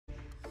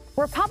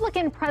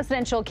Republican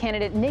presidential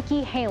candidate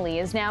Nikki Haley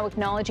is now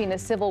acknowledging the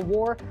Civil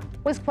War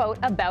was, quote,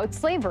 about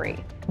slavery.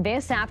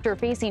 This after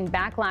facing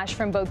backlash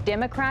from both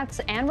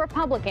Democrats and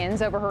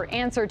Republicans over her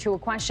answer to a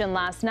question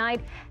last night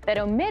that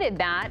omitted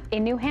that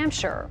in New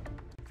Hampshire.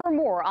 For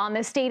more on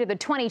the state of the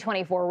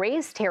 2024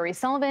 race, Terry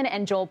Sullivan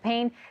and Joel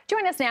Payne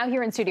join us now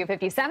here in Studio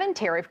 57.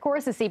 Terry, of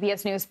course, is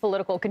CBS News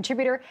political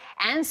contributor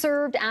and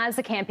served as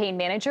the campaign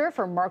manager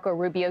for Marco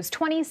Rubio's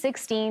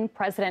 2016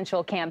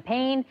 presidential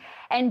campaign.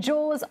 And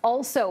Joel is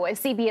also a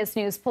CBS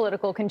News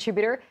political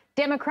contributor,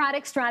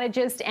 Democratic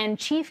strategist, and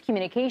chief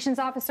communications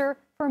officer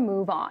for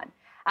Move On.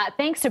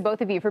 Thanks to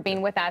both of you for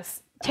being with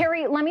us.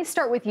 Terry, let me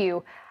start with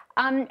you.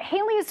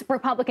 Haley's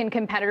Republican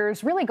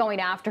competitors really going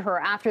after her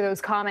after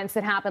those comments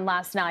that happened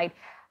last night.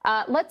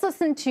 Let's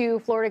listen to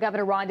Florida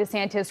Governor Ron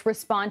DeSantis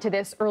respond to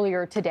this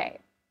earlier today.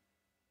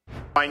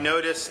 I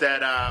noticed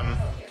that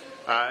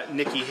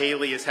Nikki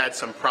Haley has had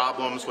some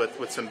problems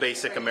with some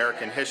basic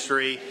American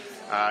history.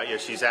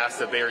 She's asked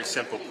a very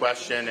simple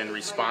question and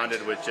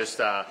responded with just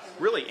a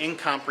really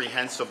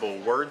incomprehensible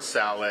word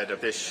salad.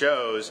 This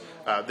shows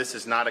this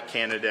is not a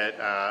candidate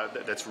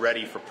that's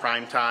ready for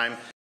prime time.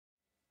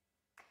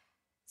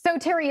 So,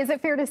 Terry, is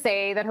it fair to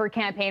say that her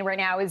campaign right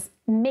now is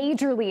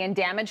majorly in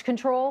damage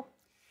control?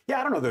 Yeah,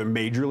 I don't know if they're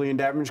majorly in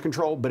damage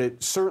control, but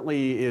it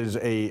certainly is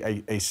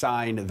a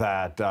sign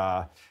that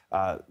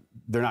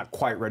they're not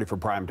quite ready for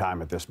prime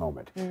time at this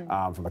moment.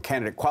 From a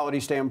candidate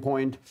quality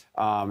standpoint,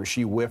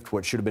 she whiffed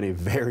what should have been a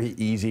very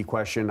easy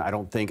question. I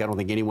don't think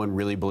anyone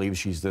really believes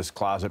she's this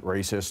closet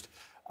racist.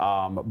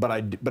 But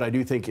I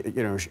do think,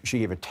 she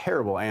gave a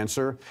terrible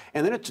answer.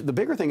 And then the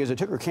bigger thing is it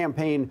took her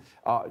campaign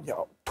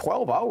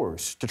 12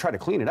 hours to try to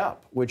clean it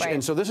up,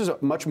 and so this is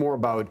much more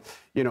about,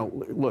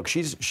 look,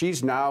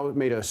 she's now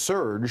made a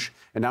surge,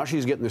 and now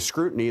she's getting the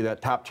scrutiny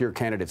that top tier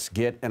candidates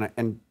get,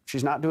 and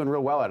she's not doing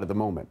real well at the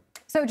moment.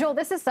 So, Joel,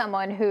 this is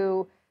someone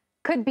who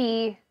could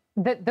be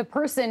the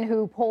person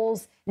who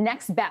polls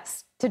next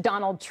best to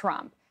Donald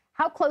Trump.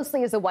 How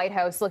closely is the White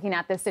House looking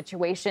at this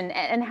situation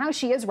and how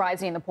she is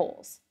rising in the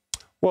polls?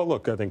 Well,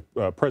 look, I think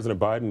President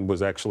Biden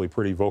was actually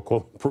pretty vocal,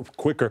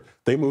 quicker.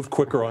 They moved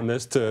quicker on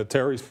this, to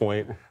Terry's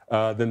point,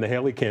 than the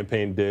Haley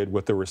campaign did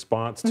with the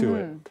response to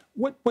it.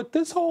 What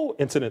this whole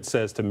incident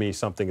says to me is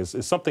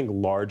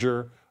something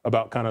larger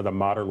about kind of the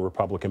modern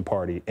Republican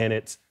Party. And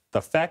it's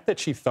the fact that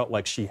she felt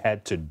like she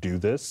had to do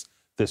this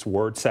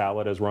word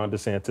salad, as Ron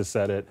DeSantis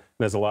said it,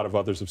 and as a lot of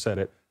others have said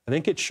it. I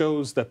think it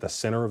shows that the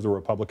center of the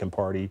Republican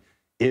Party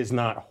is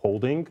not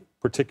holding,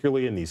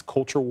 particularly in these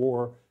culture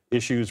war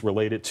issues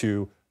related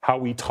to how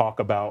we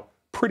talk about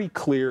pretty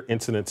clear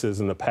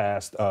incidences in the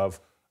past of,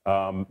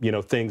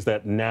 things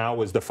that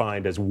now is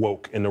defined as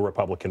woke in the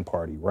Republican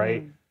Party,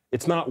 right?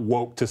 It's not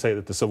woke to say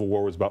that the Civil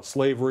War was about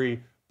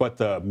slavery, but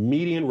the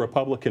median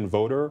Republican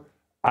voter,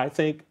 I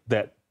think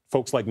that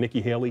folks like Nikki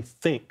Haley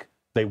think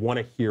they want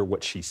to hear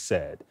what she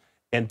said.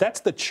 And that's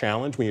the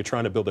challenge when you're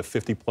trying to build a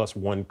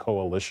 50+1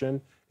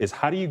 coalition, is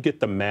how do you get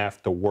the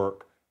math to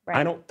work? Right.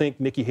 I don't think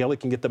Nikki Haley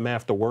can get the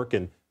math to work,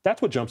 and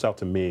that's what jumps out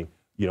to me.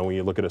 When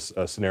you look at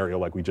a scenario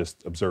like we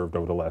just observed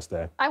over the last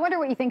day. I wonder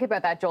what you think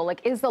about that, Joel.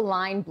 Like, is the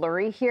line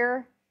blurry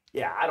here?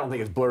 Yeah, I don't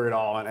think it's blurry at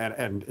all.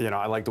 And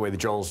I like the way that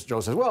Joel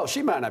says, well,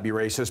 she might not be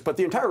racist, but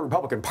the entire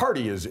Republican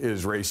Party is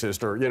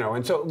racist,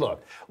 and so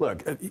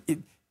look,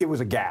 it was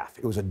a gaffe.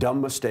 It was a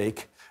dumb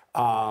mistake.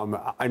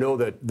 I know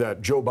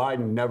that Joe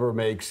Biden never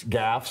makes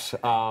gaffes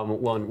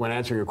when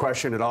answering your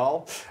question at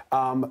all.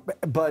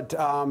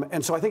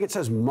 And so I think it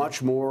says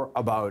much more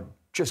about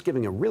just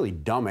giving a really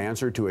dumb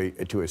answer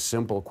to a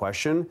simple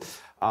question.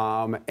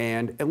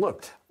 And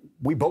look,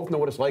 we both know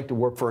what it's like to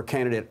work for a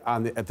candidate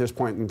at this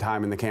point in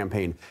time in the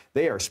campaign.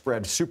 They are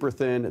spread super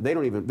thin.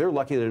 They're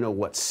lucky to know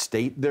what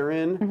state they're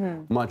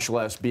in, much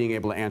less being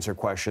able to answer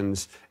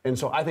questions. And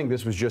so I think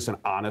this was just an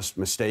honest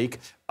mistake,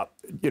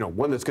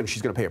 one that's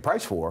she's going to pay a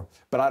price for.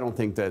 But I don't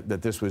think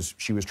that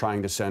she was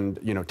trying to send,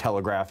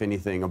 telegraph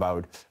anything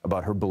about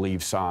her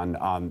beliefs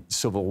on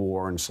Civil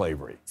War and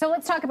slavery. So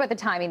let's talk about the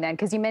timing then,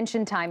 because you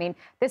mentioned timing.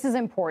 This is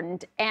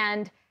important.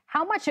 And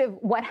how much of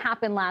what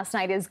happened last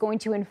night is going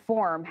to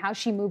inform how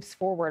she moves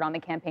forward on the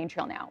campaign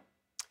trail now?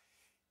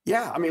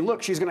 Yeah, I mean,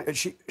 look, she and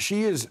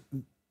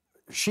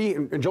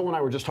Joel and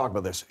I were just talking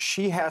about this.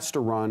 She has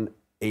to run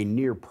a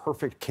near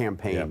perfect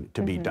campaign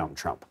to beat Donald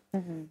Trump.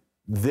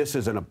 This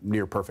isn't a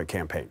near perfect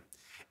campaign.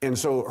 And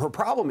so her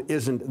problem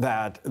isn't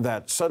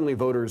that suddenly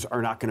voters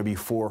are not going to be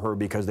for her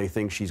because they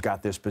think she's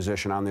got this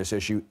position on this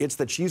issue. It's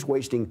that she's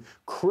wasting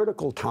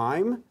critical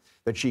time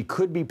that she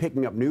could be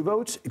picking up new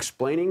votes,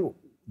 explaining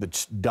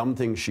the dumb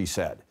things she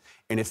said.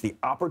 And it's the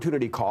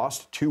opportunity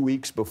cost 2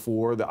 weeks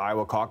before the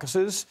Iowa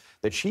caucuses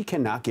that she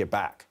cannot get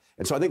back.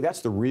 And so I think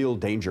that's the real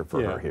danger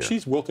for her here.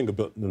 She's wilting a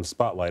bit in the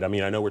spotlight. I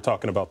mean, I know we're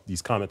talking about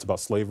these comments about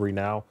slavery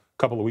now. A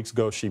couple of weeks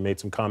ago, she made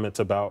some comments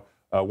about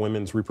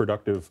women's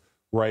reproductive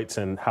rights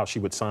and how she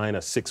would sign a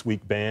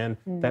 6-week ban.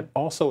 That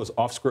also is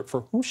off script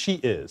for who she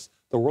is.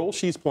 The role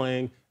she's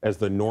playing as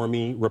the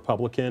normie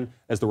Republican,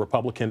 as the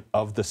Republican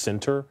of the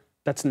center,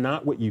 that's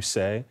not what you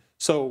say.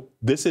 So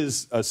this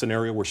is a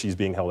scenario where she's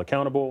being held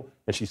accountable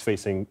and she's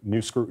facing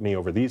new scrutiny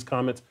over these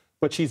comments.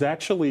 But she's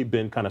actually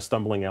been kind of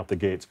stumbling out the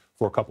gates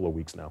for a couple of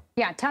weeks now.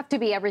 Yeah, tough to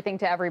be everything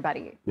to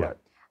everybody. Yeah.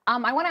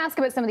 I want to ask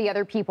about some of the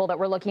other people that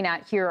we're looking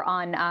at here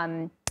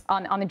on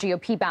the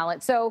GOP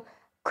ballot. So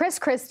Chris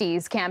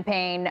Christie's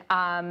campaign,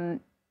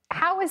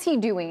 how is he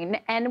doing,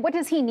 and what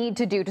does he need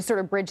to do to sort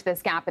of bridge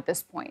this gap at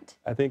this point?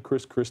 I think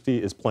Chris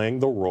Christie is playing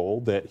the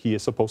role that he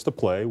is supposed to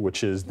play,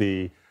 which is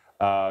the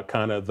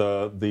kind of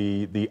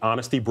the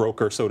honesty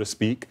broker, so to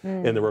speak,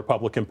 in the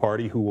Republican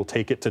Party, who will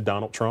take it to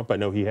Donald Trump. I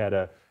know he had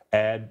an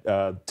ad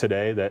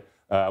today that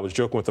I was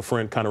joking with a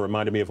friend, kind of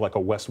reminded me of like a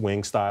West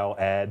Wing style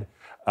ad,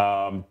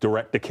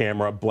 direct to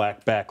camera,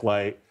 black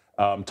backlight,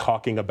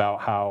 talking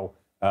about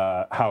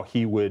how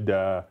he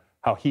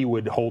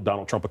would hold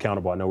Donald Trump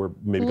accountable. I know we're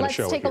maybe going to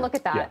show it. Let's take a look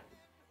at that.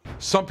 Yeah.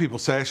 Some people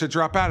say I should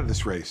drop out of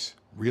this race.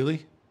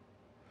 Really?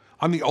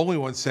 I'm the only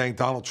one saying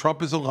Donald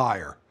Trump is a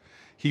liar.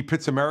 He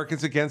pits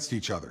Americans against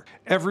each other.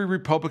 Every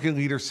Republican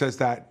leader says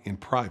that in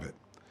private.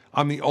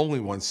 I'm the only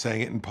one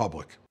saying it in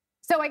public.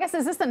 So I guess,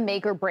 is this a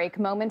make or break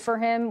moment for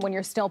him when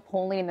you're still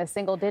polling in the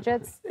single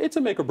digits? It's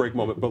a make or break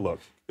moment. But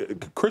look,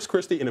 Chris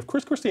Christie, and if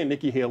Chris Christie and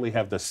Nikki Haley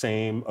have the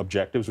same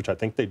objectives, which I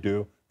think they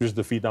do, just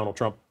defeat Donald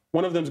Trump,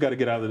 one of them's got to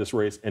get out of this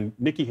race. And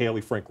Nikki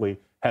Haley, frankly,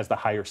 has the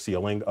higher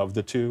ceiling of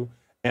the two.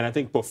 And I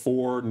think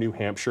before New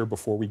Hampshire,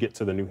 before we get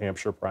to the New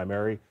Hampshire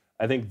primary,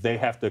 I think they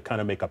have to kind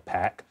of make a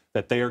pact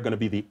that they are going to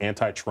be the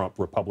anti-Trump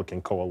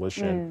Republican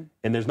coalition.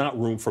 And there's not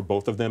room for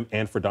both of them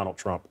and for Donald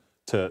Trump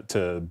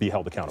to be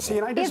held accountable. See,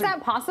 is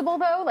that possible,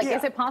 though? Like,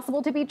 is it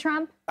possible to beat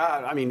Trump?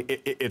 I mean,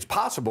 it's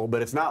possible,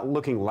 but it's not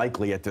looking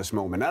likely at this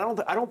moment.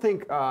 I don't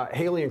think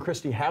Haley and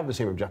Christie have the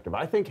same objective.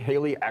 I think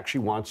Haley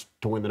actually wants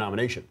to win the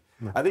nomination.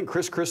 I think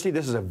Chris Christie,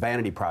 this is a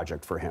vanity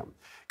project for him.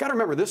 Got to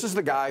remember, this is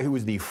the guy who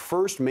was the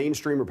first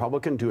mainstream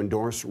Republican to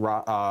endorse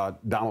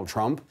Donald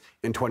Trump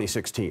in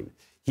 2016.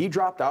 He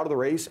dropped out of the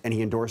race and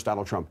he endorsed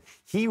Donald Trump.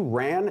 He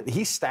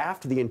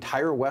staffed the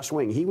entire West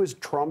Wing. He was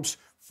Trump's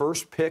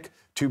first pick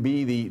to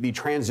be the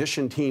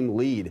transition team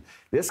lead.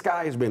 This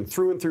guy has been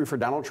through and through for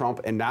Donald Trump,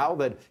 and now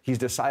that he's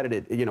decided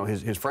it, you know,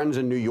 his friends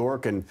in New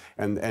York and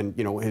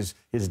you know, his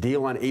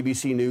deal on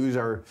ABC News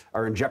are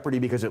in jeopardy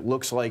because it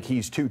looks like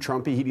he's too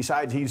Trumpy. He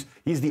decides he's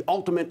the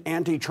ultimate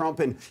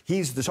anti-Trump and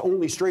he's the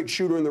only straight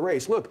shooter in the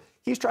race. Look,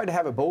 he's tried to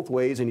have it both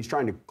ways, and he's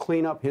trying to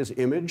clean up his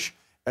image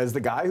as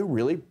the guy who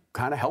really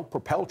kind of helped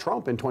propel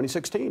Trump in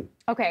 2016.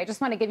 Okay, I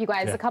just want to give you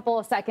guys a couple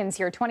of seconds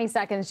here, 20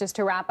 seconds just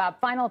to wrap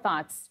up. Final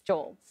thoughts,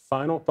 Joel.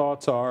 Final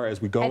thoughts are,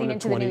 as we go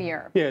into the new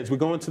year. Yeah, as we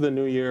go into the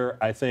new year,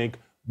 I think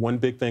one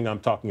big thing I'm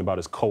talking about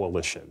is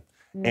coalition.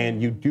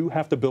 And you do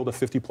have to build a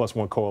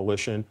 50+1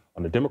 coalition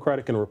on the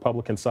Democratic and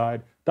Republican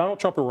side. Donald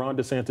Trump and Ron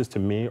DeSantis, to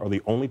me, are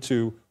the only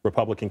two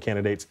Republican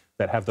candidates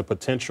that have the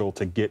potential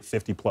to get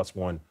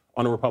 50+1.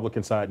 On the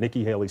Republican side,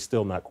 Nikki Haley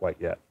still not quite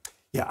yet.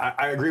 Yeah,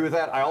 I agree with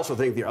that. I also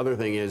think the other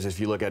thing is, if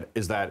you look at,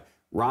 is that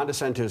Ron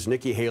DeSantis,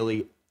 Nikki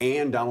Haley,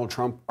 and Donald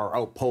Trump are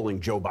out polling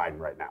Joe Biden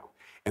right now.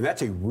 And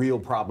that's a real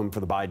problem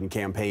for the Biden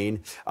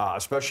campaign,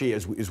 especially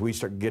as we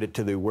start to get it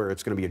to where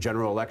it's going to be a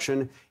general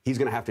election. He's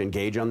going to have to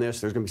engage on this.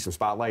 There's going to be some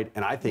spotlight.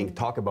 And I think,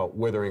 talk about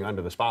withering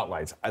under the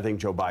spotlights, I think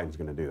Joe Biden's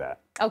going to do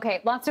that.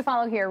 Okay, lots to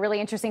follow here. Really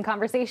interesting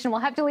conversation. We'll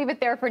have to leave it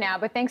there for now.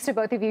 But thanks to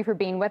both of you for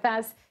being with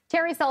us.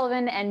 Terry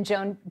Sullivan and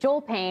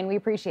Joel Payne, we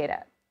appreciate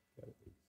it.